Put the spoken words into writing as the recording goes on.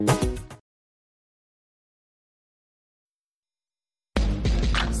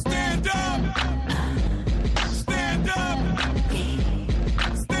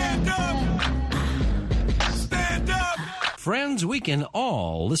Friends, we can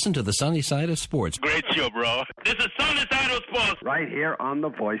all listen to the sunny side of sports. Great show, bro. This is Sunny Side of Sports. Right here on the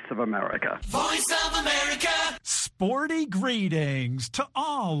Voice of America. Voice of America. Sporty greetings to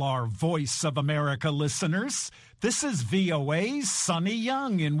all our Voice of America listeners. This is VOA's Sonny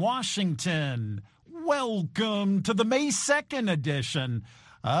Young in Washington. Welcome to the May 2nd edition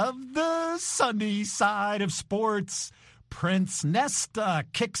of the Sunny Side of Sports. Prince Nesta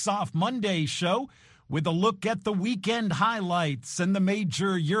kicks off Monday's show with a look at the weekend highlights in the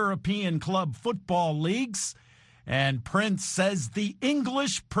major European club football leagues. And Prince says the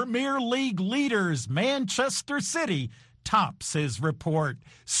English Premier League leaders, Manchester City, tops his report.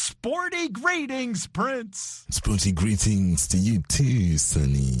 Sporty greetings, Prince. Sporty greetings to you too,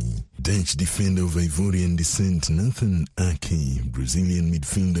 Sonny. Dutch defender of Ivorian descent Nathan Ake, Brazilian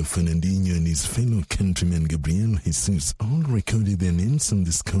midfielder Fernandinho and his fellow countryman Gabriel Jesus all recorded their names on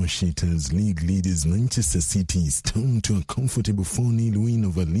the score sheet as league leaders Manchester City stormed to a comfortable 4-0 win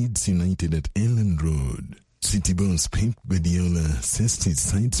over Leeds United at Elland Road. City boss Pep Guardiola assessed his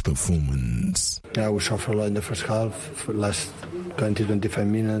side's performance. Yeah, we suffered a lot in the first half, for the last 20-25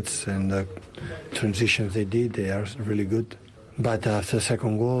 minutes, and the transitions they are really good. But after the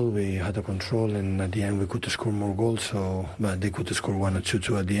second goal, we had a control, and at the end we could score more goals, but they could score 1 or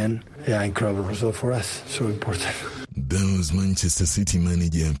 2 at the end. Yeah, incredible result for us, so important. That was Manchester City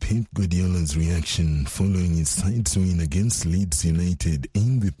manager Pep Guardiola's reaction following his side's win against Leeds United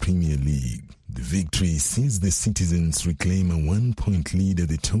in the Premier League. The victory sees the citizens reclaim a 1-point lead at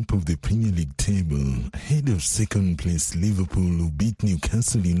the top of the Premier League table, ahead of second-place Liverpool, who beat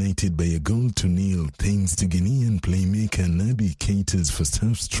Newcastle United by 1-0 thanks to Guinean playmaker Naby Keita's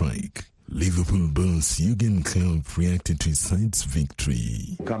first-half strike. Liverpool boss Jurgen Klopp reacted to his side's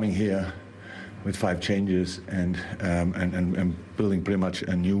victory. Coming here with 5 changes and building pretty much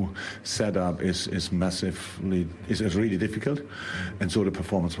a new setup is really difficult, and so the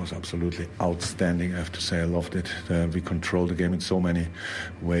performance was absolutely outstanding. I have to say I loved it. We controlled the game in so many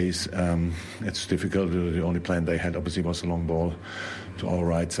ways. It's difficult. The only plan they had obviously was a long ball to our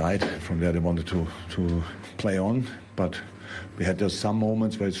right side. From there they wanted to play on, but we had just some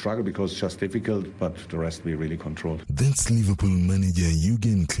moments where it struggled because it's just difficult, but the rest we really controlled. That's Liverpool manager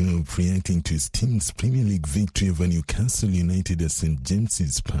Jurgen Klopp reacting to his team's Premier League victory over Newcastle United at St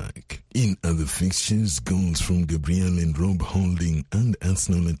James's Park. In other fixtures, goals from Gabriel and Rob Holding and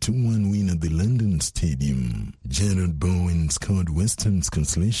Arsenal a 2-1 win at the London Stadium. Jarrod Bowen scored West Ham's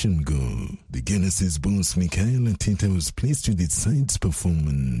consolation goal. The Gunners' boss Mikel Arteta was pleased with his side's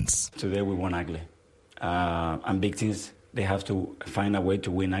performance. Today we won ugly. And big teams, they have to find a way to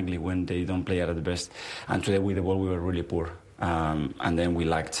win ugly when they don't play at the best. And today with the ball, we were really poor. And then we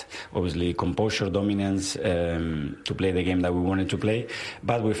lacked, obviously, composure, dominance to play the game that we wanted to play.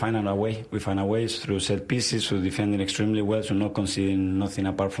 But we find a way. We find a way through set pieces, through defending extremely well, to not conceding nothing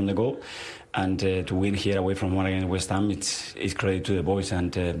apart from the goal. And to win here away from one against West Ham, it's credit to the boys,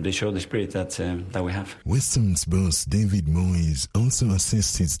 and they show the spirit that we have. West Ham's boss David Moyes also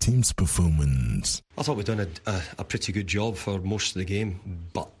assessed his team's performance. I thought we'd done a pretty good job for most of the game,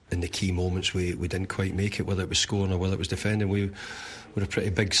 but in the key moments we didn't quite make it, whether it was scoring or whether it was defending. We're a pretty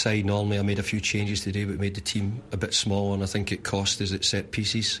big side normally. I made a few changes today, but made the team a bit small, and I think it cost us at set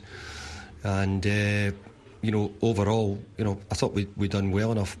pieces. And overall, I thought we'd done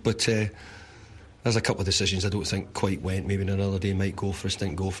well enough, but there's a couple of decisions I don't think quite went. Maybe another day might go for us,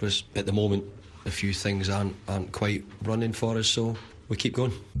 didn't go for us. At the moment, a few things aren't quite running for us, so we keep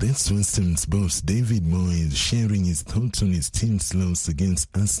going. That's West Ham's boss David Moyes sharing his thoughts on his team's loss against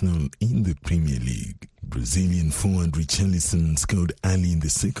Arsenal in the Premier League. Brazilian forward Richarlison scored early in the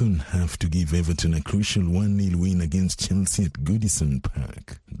second half to give Everton a crucial 1-0 win against Chelsea at Goodison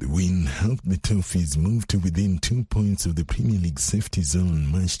Park. The win helped the Toffees move to within 2 points of the Premier League safety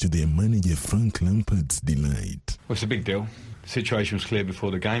zone, much to their manager Frank Lampard's delight. Well, it's a big deal. The situation was clear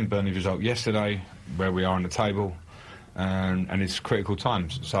before the game. Burnley's result yesterday, where we are on the table, and it's critical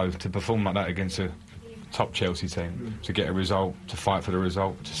times. So to perform like that against a top Chelsea team, to get a result, to fight for the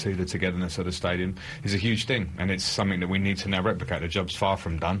result, to see the togetherness of the stadium is a huge thing, and it's something that we need to now replicate. The job's far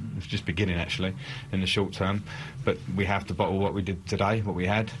from done. It's just beginning, actually, in the short term, but we have to bottle what we did today, what we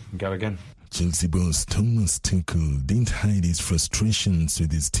had, and go again. Chelsea boss Thomas Tuchel didn't hide his frustrations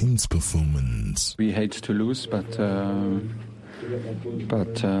with his team's performance. We hate to lose, but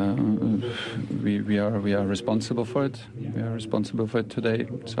we are responsible for it. We are responsible for it today.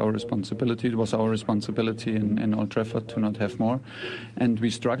 It's our responsibility. It was our responsibility in Old Trafford to not have more. And we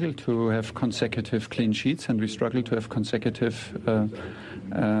struggle to have consecutive clean sheets, and we struggle to have consecutive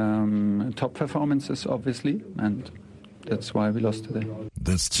top performances, obviously. And that's why we lost today.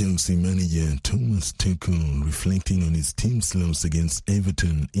 That's Chelsea manager Thomas Tuchel reflecting on his team's loss against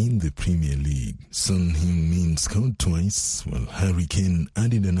Everton in the Premier League. Son Heung-min scored twice, while Harry Kane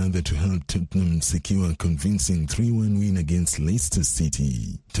added another to help Tottenham secure a convincing 3-1 win against Leicester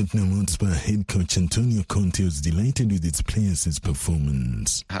City. Tottenham Hotspur head coach Antonio Conte was delighted with its players'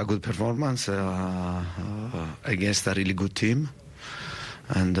 performance. A good performance against a really good team,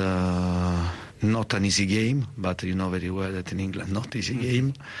 and not an easy game, but you know very well that in England, not easy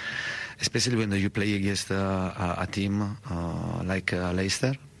game, especially when you play against a team like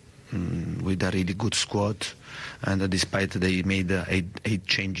Leicester, with a really good squad, and despite they made 8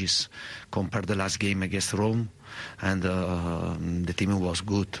 changes compared to the last game against Rome, and the team was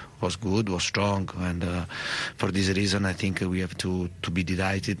good, was strong, and for this reason I think we have to be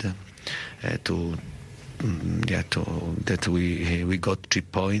delighted that we got 3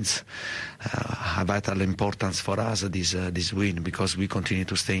 points. A vital importance for us this win, because we continue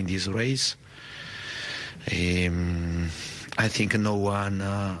to stay in this race. I think no one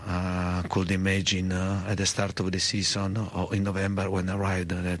could imagine at the start of the season or in November when arrived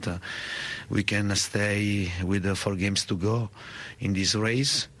that we can stay with 4 games to go in this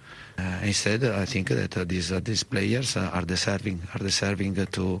race. Instead, I think that these players are deserving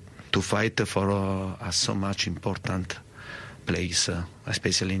to fight for a so much important place,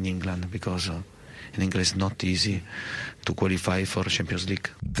 especially in England, because in England it's not easy to qualify for Champions League.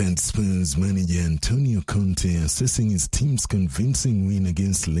 That's Spurs manager Antonio Conte assessing his team's convincing win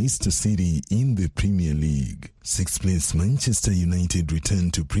against Leicester City in the Premier League. 6th place Manchester United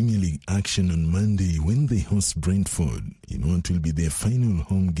returned to Premier League action on Monday when they host Brentford in what will be their final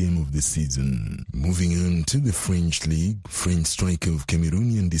home game of the season. Moving on to the French League, French striker of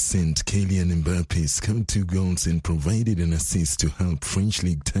Cameroonian descent Kylian Mbappe scored 2 goals and provided an assist to help French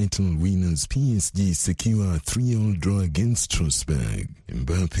League title winners PSG secure a 3-3 draw against Strasbourg.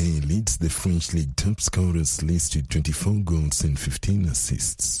 Mbappe leads the French League top scorers list with 24 goals and 15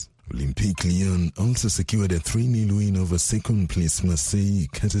 assists. Olympique Lyon also secured a 3-0 win over second-place Marseille,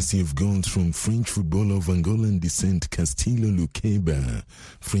 courtesy of goals from French footballer of Angolan descent Castillo Luqueba,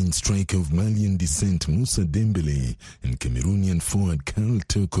 French striker of Malian descent Moussa Dembele, and Cameroonian forward Karl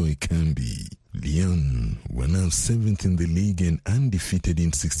Toko Ekambi. Lyon were now 7th in the league and undefeated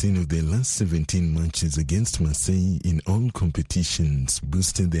in 16 of their last 17 matches against Marseille in all competitions,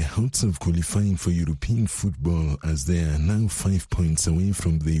 boosted their hopes of qualifying for European football as they are now 5 points away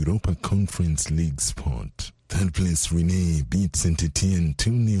from the Europa Conference League spot. 3rd place Rennes beat Saint-Etienne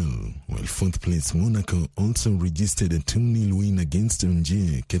 2-0, while 4th place Monaco also registered a 2-0 win against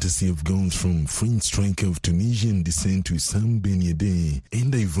Angers, courtesy of goals from French striker of Tunisian descent Wissam Ben Yedder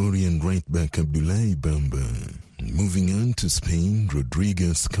and Ivorian right-back Abdoulaye Bamba. Moving on to Spain,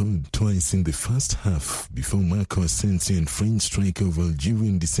 Rodrigo scored twice in the first half before Marco Asensio and French striker of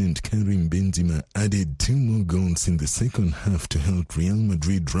Algerian descent Karim Benzema added 2 more goals in the second half to help Real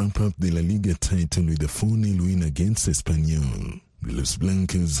Madrid wrap up the La Liga title with a 4-0 win against Espanyol. The Los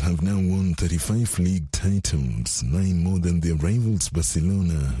Blancos have now won 35 league titles, 9 more than their rivals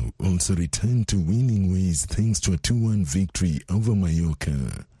Barcelona, who also returned to winning ways thanks to a 2-1 victory over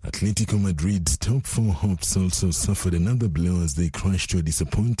Mallorca. Atletico Madrid's top 4 hopes also suffered another blow as they crashed to a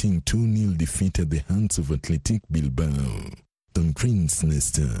disappointing 2-0 defeat at the hands of Athletic Bilbao. I'm Prince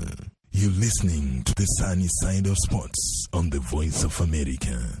Nesta. You're listening to the sunny side of sports on the Voice of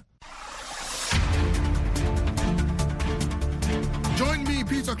America. Join me,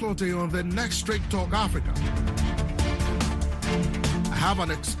 Peter Clote, on the next Straight Talk Africa. I have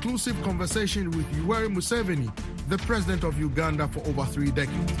an exclusive conversation with Yoweri Museveni, the president of Uganda for over 3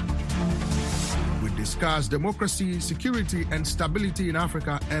 decades. We discuss democracy, security, and stability in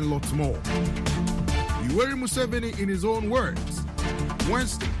Africa, and lots more. Yoweri Museveni in his own words,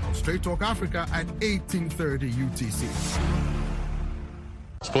 Wednesday on Straight Talk Africa at 18:30 UTC.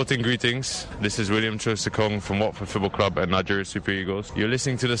 Sporting greetings. This is William Troost-Ekong from Watford Football Club and Nigeria Super Eagles. You're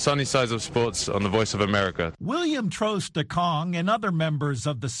listening to the Sunny Sides of Sports on the Voice of America. William Troost-Ekong and other members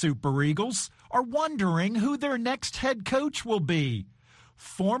of the Super Eagles are wondering who their next head coach will be.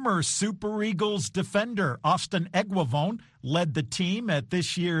 Former Super Eagles defender Austin Eguavoen led the team at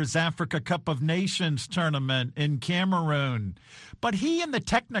this year's Africa Cup of Nations tournament in Cameroon. But he and the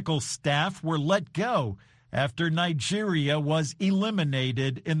technical staff were let go after Nigeria was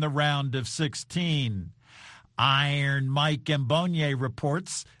eliminated in the round of 16. Iron Mike Mbonye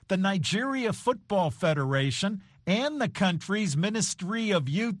reports the Nigeria Football Federation and the country's Ministry of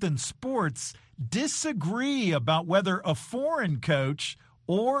Youth and Sports disagree about whether a foreign coach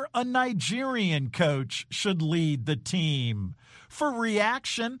or a Nigerian coach should lead the team. For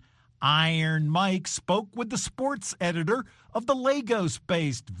reaction, Iron Mike spoke with the sports editor of the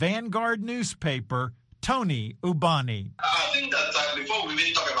Lagos-based Vanguard newspaper, Tony Ubani. I think that before we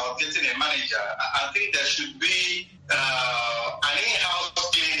even talk about getting a manager, I think there should be an in-house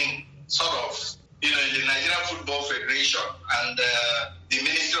cleaning sort of, in the Nigerian Football Federation and the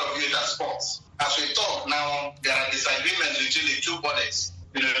Ministry of Youth and Sports. As we talk now, there are disagreements between the two bodies,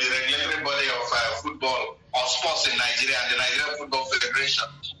 the regulatory body of football or sports in Nigeria and the Nigerian Football Federation.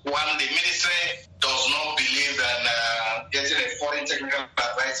 One, the ministry does not believe in getting a foreign technical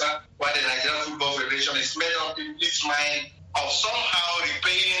advisor, while the Nigerian Football Federation is made up in its mind of somehow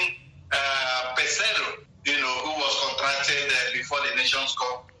repaying Peseiro, who was contracted before the Nations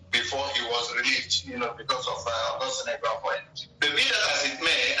Cup, before he was relieved, because of Augustine Eguavoen. But be that as it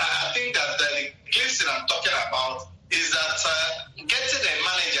may, I think that the case that I'm talking about is that getting a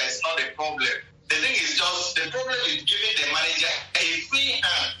manager is not a problem. The thing is just, the problem is giving the manager a free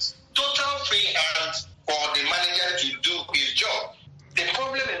hand, total free hand for the manager to do his job. The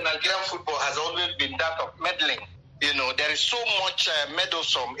problem in Nigerian football has always been that of meddling. There is so much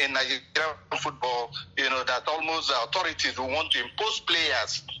meddlesome in Nigerian football, that almost authorities will want to impose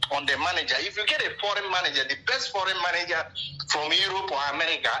players on the manager. If you get a foreign manager, the best foreign manager from Europe or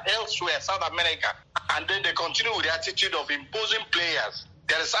America, elsewhere, South America, and then they continue with the attitude of imposing players,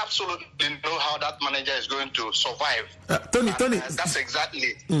 there is absolutely no how that manager is going to survive. Tony, that's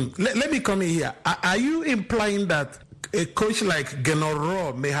exactly. Let me come in here. Are you implying that a coach like Gernot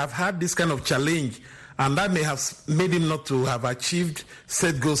Rohr may have had this kind of challenge, and that may have made him not to have achieved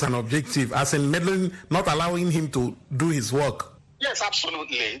set goals and objectives, as in meddling, not allowing him to do his work? Yes,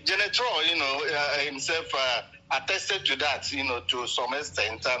 absolutely. Gernot Rohr, himself attested to that, to some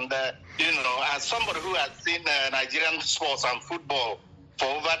extent. And, as somebody who has seen Nigerian sports and football for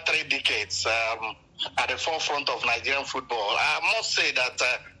over 3 decades at the forefront of Nigerian football, I must say that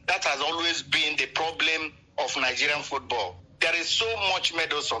that has always been the problem of Nigerian football. There is so much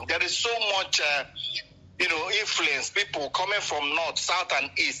meddlesome. There is so much, influence. People coming from north, south,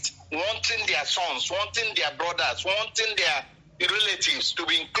 and east, wanting their sons, wanting their brothers, wanting their relatives to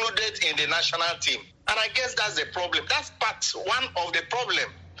be included in the national team. And I guess that's the problem. That's part one of the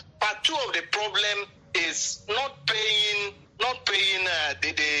problem. Part two of the problem is not paying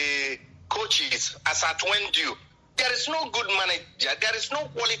the coaches as at when due. There is no good manager. There is no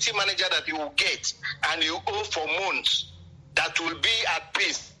quality manager that you will get and you owe for months that will be at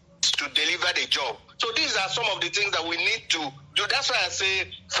peace to deliver the job. So these are some of the things that we need to do. That's why I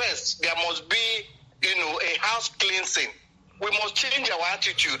say, first, there must be, a house cleansing. We must change our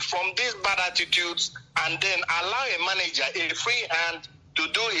attitude from these bad attitudes and then allow a manager a free hand to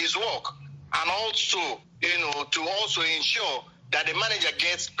do his work. And also, to also ensure that the manager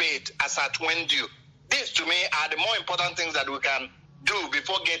gets paid as at when due. These, to me, are the more important things that we can do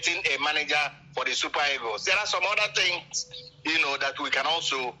before getting a manager for the Super Eagles. There are some other things, that we can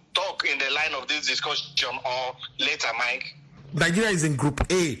also talk in the line of this discussion or later, Mike. Nigeria is in Group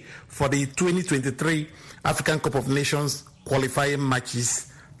A for the 2023 African Cup of Nations qualifying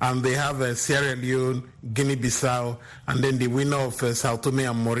matches, and they have Sierra Leone, Guinea-Bissau, and then the winner of Sao Tome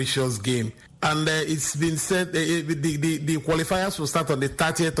and Mauritius game. And it's been said the qualifiers will start on the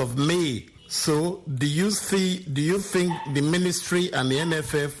 30th of May. So do you think the ministry and the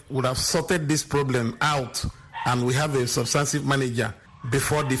NFF would have sorted this problem out and we have a substantive manager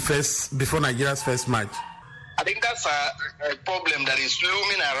before Nigeria's first match? I think that's a problem that is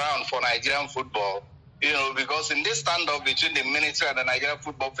looming around for Nigerian football, because in this standoff between the ministry and the Nigerian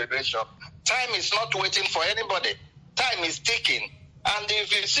Football Federation, time is not waiting for anybody. Time is ticking. And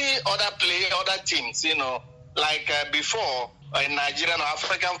if you see other teams, like before in Nigerian or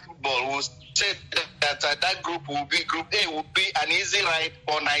African football, we said that that group will be, Group A will be an easy ride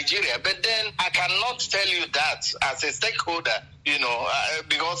for Nigeria. But then I cannot tell you that as a stakeholder,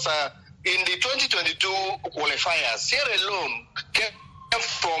 because in the 2022 qualifiers, Sierra Leone came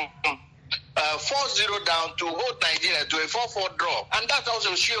from 4-0 down to hold Nigeria to a 4-4 draw. And that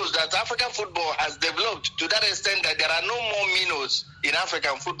also shows that African football has developed to that extent that there are no more minnows in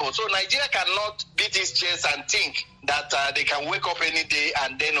African football. So Nigeria cannot beat its chest and think that they can wake up any day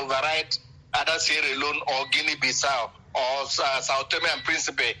and then override either Sierra Leone or Guinea-Bissau or Sao Tome and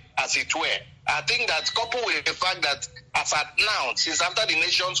Principe, as it were. I think that coupled with the fact that as at now, since after the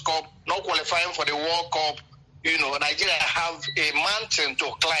Nations Cup, not qualifying for the World Cup, Nigeria have a mountain to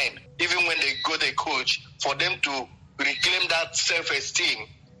climb, even when they got a coach, for them to reclaim that self-esteem,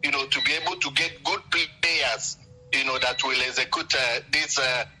 to be able to get good players, that will execute these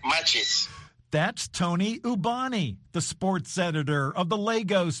matches. That's Tony Ubani, the sports editor of the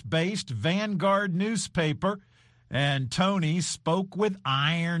Lagos-based Vanguard newspaper. And Tony spoke with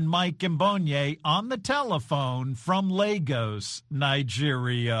Iron Mike Mbonye on the telephone from Lagos,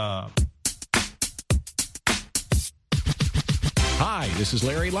 Nigeria. Hi, this is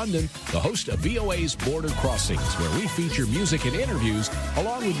Larry London, the host of VOA's Border Crossings, where we feature music and interviews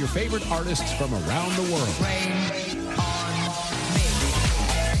along with your favorite artists from around the world.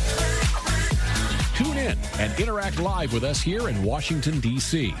 Tune in and interact live with us here in Washington,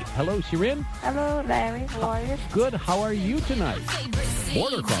 D.C. Hello, Shirin. Hello, Larry. How are you? Good. How are you tonight?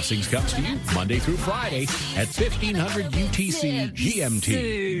 Border Crossings comes to you Monday through Friday at 1500 UTC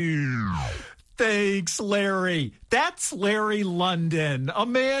GMT. Thanks, Larry. That's Larry London, a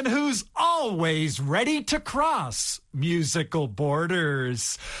man who's always ready to cross musical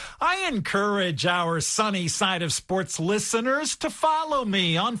borders. I encourage our Sunny Side of Sports listeners to follow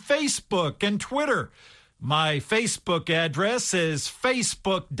me on Facebook and Twitter. My Facebook address is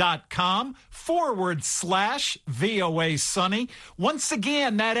facebook.com/VOA Sunny. Once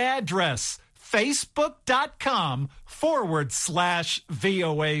again, that address,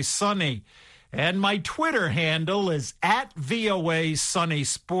 facebook.com/VOA Sunny. And my Twitter handle is @VOA Sunny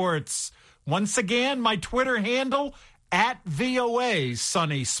Sports. Once again, my Twitter handle @VOA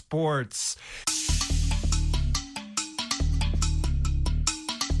Sunny Sports.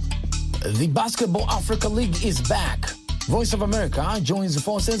 The Basketball Africa League is back. Voice of America joins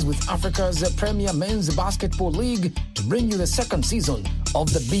forces with Africa's premier men's basketball league to bring you the second season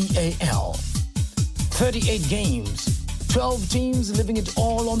of the BAL. 38 games. 12 teams living it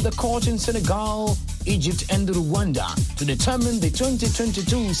all on the court in Senegal, Egypt, and Rwanda to determine the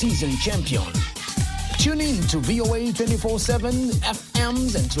 2022 season champion. Tune in to VOA 24/7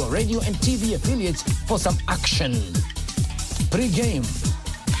 FMs and to our radio and TV affiliates for some action. Pre-game,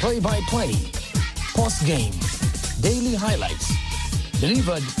 play-by-play, post-game, daily highlights,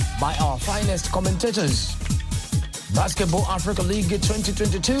 delivered by our finest commentators. Basketball Africa League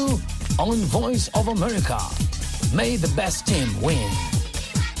 2022 on Voice of America. May the best team win.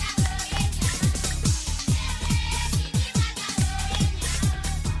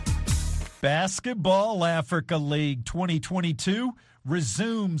 Basketball Africa League 2022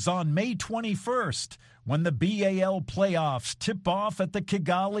 resumes on May 21st when the BAL playoffs tip off at the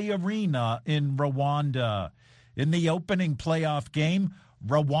Kigali Arena in Rwanda. In the opening playoff game,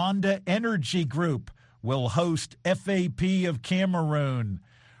 Rwanda Energy Group will host FAP of Cameroon.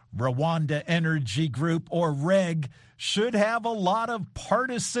 Rwanda Energy Group, or REG, should have a lot of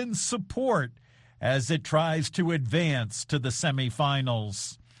partisan support as it tries to advance to the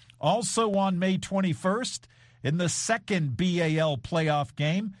semifinals. Also on May 21st, in the second BAL playoff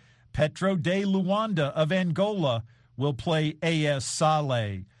game, Petro de Luanda of Angola will play AS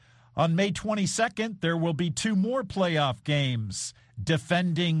Salé. On May 22nd, there will be two more playoff games.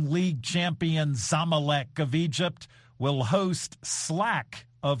 Defending league champion Zamalek of Egypt will host SLAC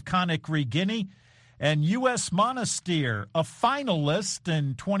of Conakry, Guinea, and U.S. Monastir, a finalist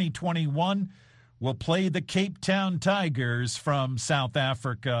in 2021, will play the Cape Town Tigers from South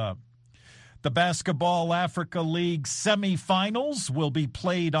Africa. The Basketball Africa League semifinals will be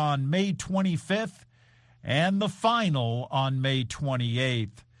played on May 25th and the final on May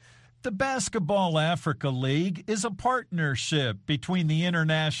 28th. The Basketball Africa League is a partnership between the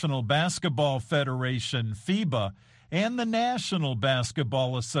International Basketball Federation, FIBA, and the National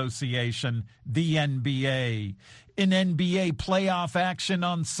Basketball Association, the NBA. In NBA playoff action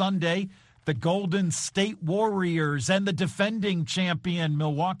on Sunday, the Golden State Warriors and the defending champion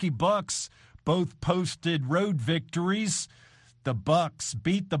Milwaukee Bucks both posted road victories. The Bucks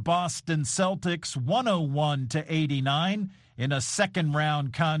beat the Boston Celtics 101-89 in a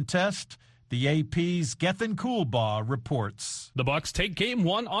second-round contest. The AP's Gethin Coolbaugh reports. The Bucks take Game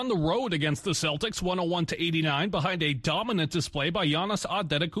 1 on the road against the Celtics 101-89 behind a dominant display by Giannis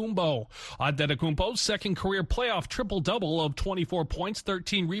Antetokounmpo. Antetokounmpo's second career playoff triple-double of 24 points,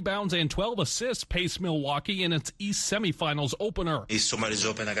 13 rebounds, and 12 assists paced Milwaukee in its East semifinals opener. If somebody's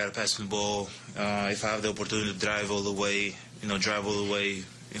open, I got to pass the ball. If I have the opportunity to drive all the way,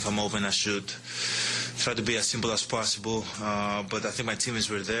 if I'm open, I shoot. Try to be as simple as possible, but I think my teammates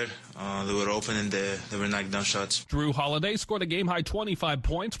were there. They were open and they were knocking down shots. Drew Holiday scored a game-high 25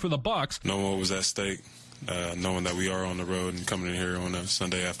 points for the Bucks. Knowing what was at stake, knowing that we are on the road and coming in here on a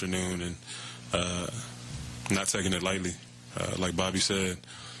Sunday afternoon and not taking it lightly. Like Bobby said,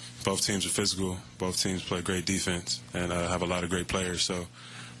 both teams are physical. Both teams play great defense and have a lot of great players. So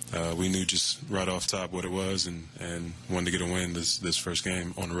we knew just right off top what it was and wanted to get a win this first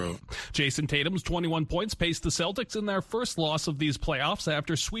game on the road. Jason Tatum's 21 points paced the Celtics in their first loss of these playoffs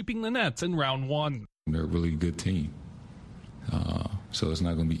after sweeping the Nets in round 1. They're a really good team, so it's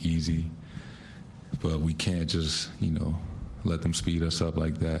not going to be easy but we can't just, let them speed us up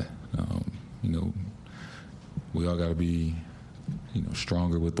like that. We all got to be,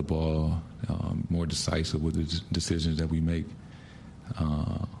 stronger with the ball, more decisive with the decisions that we make.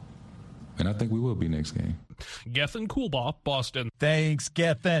 And I think we will be next game. Gethin Coolbaugh, Boston. Thanks,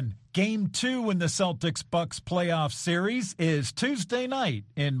 Gethin. Game 2 in the Celtics-Bucks playoff series is Tuesday night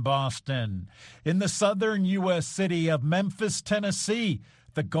in Boston. In the southern U.S. city of Memphis, Tennessee,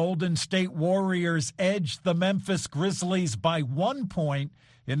 the Golden State Warriors edged the Memphis Grizzlies by 1 point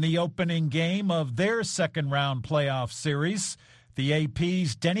in the opening game of their second-round playoff series. The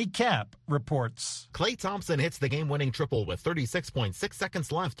AP's Denny Cap reports. Klay Thompson hits the game-winning triple with 36.6 seconds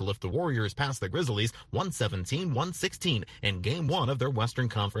left to lift the Warriors past the Grizzlies 117-116 in Game 1 of their Western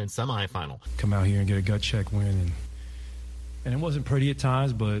Conference semifinal. Come out here and get a gut check win. And it wasn't pretty at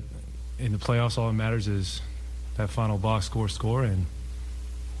times, but in the playoffs, all that matters is that final box score, and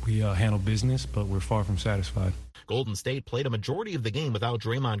we handled business, but we're far from satisfied. Golden State played a majority of the game without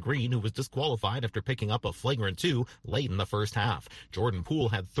Draymond Green, who was disqualified after picking up a flagrant 2 late in the first half. Jordan Poole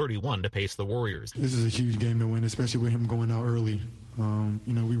had 31 to pace the Warriors. This is a huge game to win, especially with him going out early.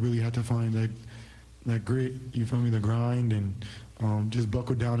 We really had to find that grit, you feel me, the grind, and just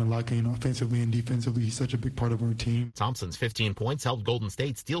buckle down and lock in offensively and defensively. He's such a big part of our team. Thompson's 15 points helped Golden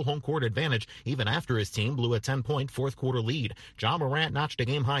State steal home court advantage even after his team blew a 10-point fourth-quarter lead. Ja Morant notched a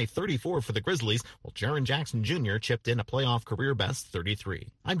game-high 34 for the Grizzlies, while Jaren Jackson Jr. chipped in a playoff career-best 33.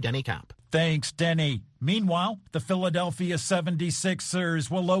 I'm Denny Cap. Thanks, Denny. Meanwhile, the Philadelphia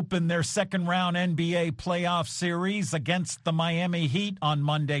 76ers will open their second-round NBA playoff series against the Miami Heat on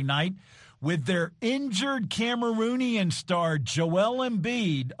Monday night with their injured Cameroonian star Joel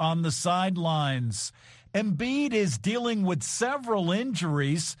Embiid on the sidelines. Embiid is dealing with several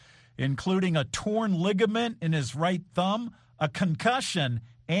injuries, including a torn ligament in his right thumb, a concussion,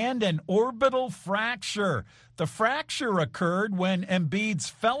 and an orbital fracture. The fracture occurred when Embiid's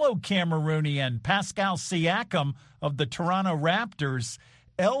fellow Cameroonian, Pascal Siakam of the Toronto Raptors,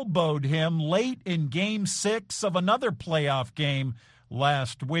 elbowed him late in Game 6 of another playoff game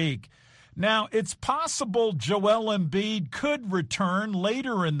last week. Now, it's possible Joel Embiid could return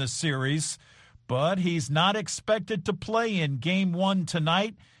later in the series, but he's not expected to play in Game 1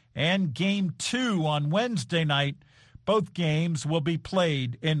 tonight and Game 2 on Wednesday night. Both games will be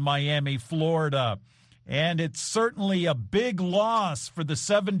played in Miami, Florida. And it's certainly a big loss for the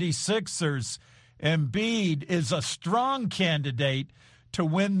 76ers. Embiid is a strong candidate to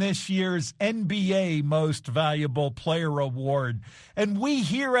win this year's NBA Most Valuable Player Award. And we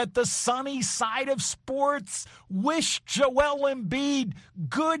here at the Sunny Side of Sports wish Joel Embiid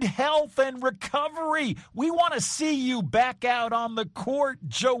good health and recovery. We want to see you back out on the court,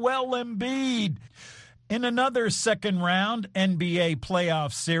 Joel Embiid. In another second-round NBA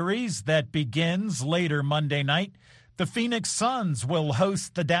playoff series that begins later Monday night, the Phoenix Suns will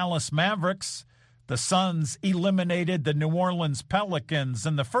host the Dallas Mavericks. The Suns eliminated the New Orleans Pelicans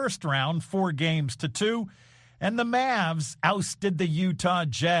in the first round 4-2, and the Mavs ousted the Utah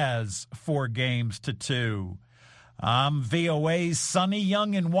Jazz 4-2. I'm VOA's Sonny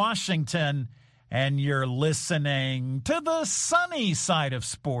Young in Washington, and you're listening to the Sunny Side of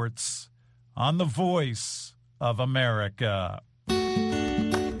Sports on the Voice of America.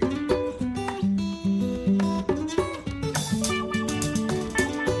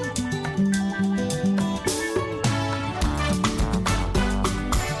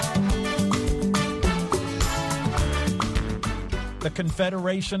 The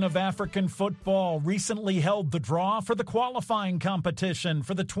Confederation of African Football recently held the draw for the qualifying competition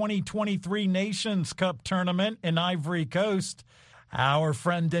for the 2023 Nations Cup tournament in Ivory Coast. Our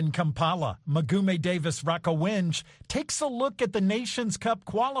friend in Kampala, Magume Davis Rakowinj, takes a look at the Nations Cup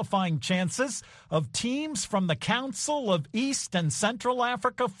qualifying chances of teams from the Council of East and Central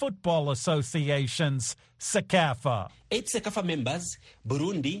Africa Football Associations, CECAFA. 8 CECAFA members,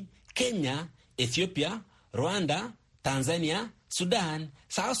 Burundi, Kenya, Ethiopia, Rwanda, Tanzania, Sudan,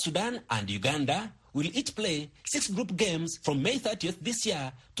 South Sudan, and Uganda will each play 6 group games from May 30th this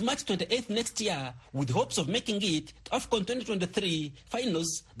year to March 28th next year, with hopes of making it to AFCON 2023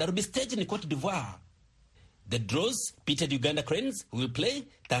 finals that will be staged in Cote d'Ivoire. The draws pitted Uganda Cranes, who will play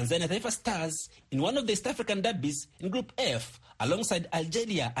Tanzania Taifa Stars in one of the East African derbies in Group F, alongside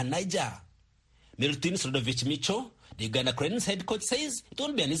Algeria and Niger. Milutin Sredovic Micho, the Uganda Cranes head coach, says it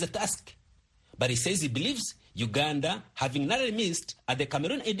won't be an easy task. But he says he believes Uganda, having narrowly missed at the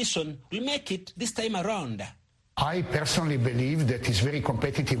Cameroon edition, will make it this time around. I personally believe that it's a very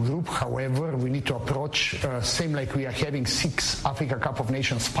competitive group. However, we need to approach same like we are having 6 Africa Cup of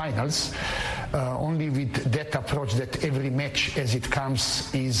Nations finals, only with that approach that every match as it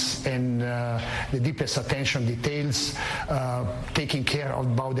comes is in the deepest attention, details, taking care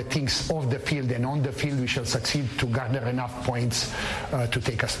about the things off the field and on the field. We shall succeed to garner enough points to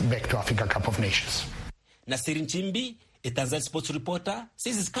take us back to Africa Cup of Nations. Nasir Nchimbi, a Tanzania sports reporter,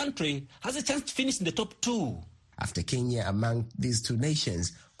 says his country has a chance to finish in the top 2. After Kenya, among these 2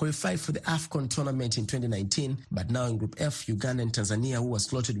 nations, qualified for the AFCON tournament in 2019, but now in Group F, Uganda and Tanzania, who are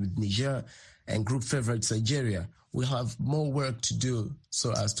slotted with Niger, and group favorites Nigeria, will have more work to do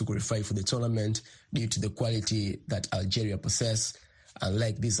so as to qualify for the tournament due to the quality that Algeria possess,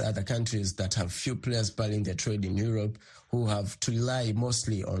 unlike these other countries that have few players plying their trade in Europe, who have to rely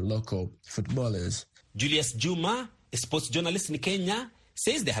mostly on local footballers. Julius Juma, a sports journalist in Kenya,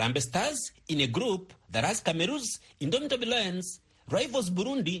 says the Harambee Stars, in a group that has Cameroon's Indomitable Lions, rivals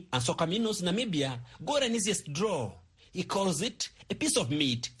Burundi and Soccerminos Namibia, got an easiest draw. He calls it a piece of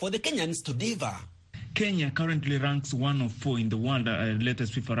meat for the Kenyans to devour. Kenya currently ranks 1 of 4 in the world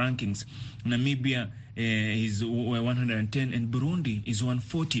latest FIFA rankings. Namibia is 110 and Burundi is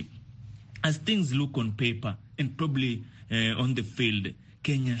 140. As things look on paper and probably on the field,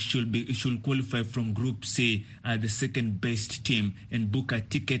 Kenya should qualify from Group C as the second best team and book a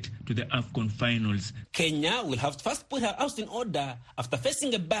ticket to the AFCON finals. Kenya will have to first put her house in order after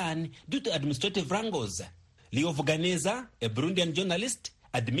facing a ban due to administrative wrangles. Leo Vuganeza, a Burundian journalist,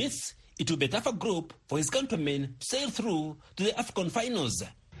 admits it will be a tougher group for his countrymen to sail through to the AFCON finals.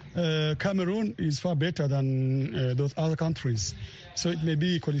 Cameroon is far better than those other countries, so it may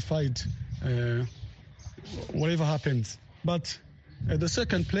be qualified whatever happens. But the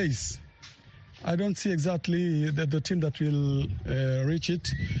second place, I don't see exactly the team that will reach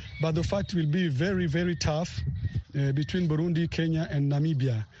it, but the fight will be very, very tough between Burundi, Kenya, and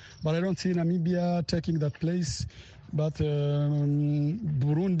Namibia. But I don't see Namibia taking that place, but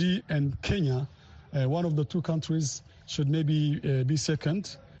Burundi and Kenya, one of the 2 countries, should maybe be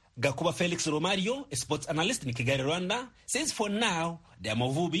second. Gakuba Felix Romario, a sports analyst in Kigali, Rwanda, says for now, the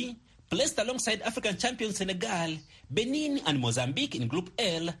Amavubi, placed alongside African champions Senegal, Benin and Mozambique in Group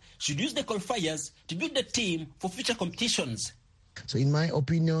L, should use the qualifiers to build the team for future competitions. So in my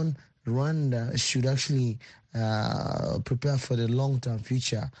opinion, Rwanda should actually prepare for the long-term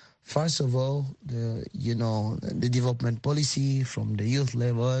future. First of all, the development policy from the youth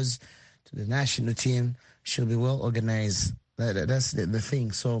levels to the national team should be well organized. That's the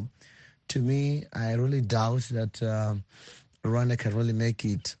thing. So to me, I really doubt that Rwanda can really make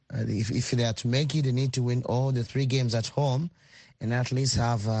it. If they are to make it, they need to win all the 3 games at home and at least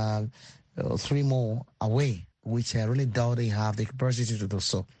have 3 more away, which I really doubt they have the capacity to do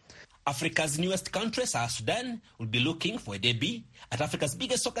so. Africa's newest country, South Sudan, will be looking for a debut at Africa's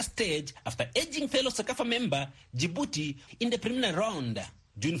biggest soccer stage after edging fellow CECAFA member Djibouti in the preliminary round.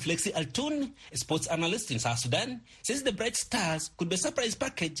 June Flexi Altun, a sports analyst in South Sudan, says the Bright Stars could be a surprise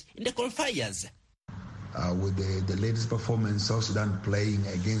package in the qualifiers. With the latest performance, South Sudan playing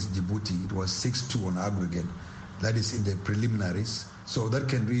against Djibouti, it was 6-2 on aggregate. That is in the preliminaries. So that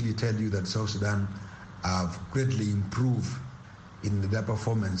can really tell you that South Sudan have greatly improved in their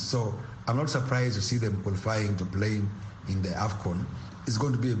performance. So I'm not surprised to see them qualifying to play in the AFCON. It's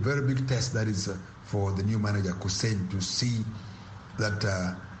going to be a very big test, that is for the new manager, Hussein, to see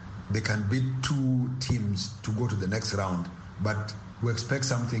that they can beat 2 teams to go to the next round. But we expect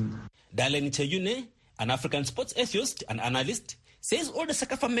something. Darlene Cheyune, an African sports atheist and analyst, says all the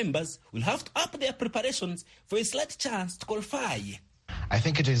CECAFA members will have to up their preparations for a slight chance to qualify. I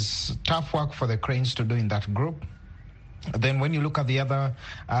think it is tough work for the Cranes to do in that group. Then when you look at the other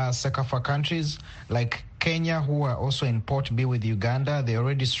CECAFA countries, like Kenya, who are also in Port B with Uganda, they're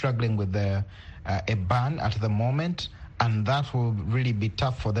already struggling with a ban at the moment, and that will really be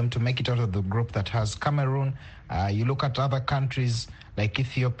tough for them to make it out of the group that has Cameroon. You look at other countries like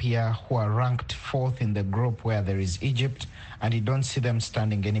Ethiopia, who are ranked 4th in the group where there is Egypt, and you don't see them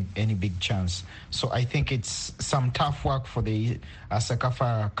standing any big chance. So I think it's some tough work for the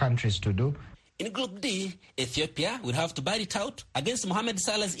CECAFA countries to do. In Group D, Ethiopia will have to battle it out against Mohamed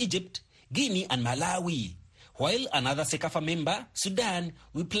Salah's Egypt, Guinea and Malawi, while another CECAFA member, Sudan,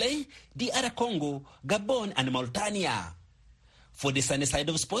 will play DR Congo, Gabon and Mauritania. For the sunny side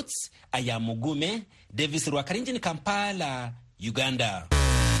of sports, I am Mugume, Davis Rwakarinji in Kampala, Uganda.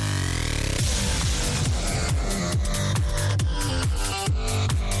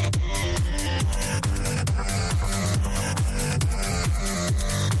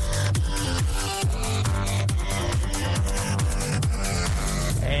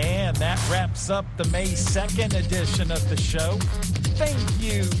 And that wraps up the May 2nd edition of the show. Thank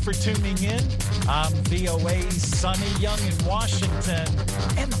you for tuning in. I'm VOA's Sonny Young in Washington,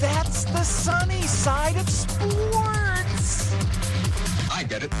 and that's the sunny side of sports. I get it.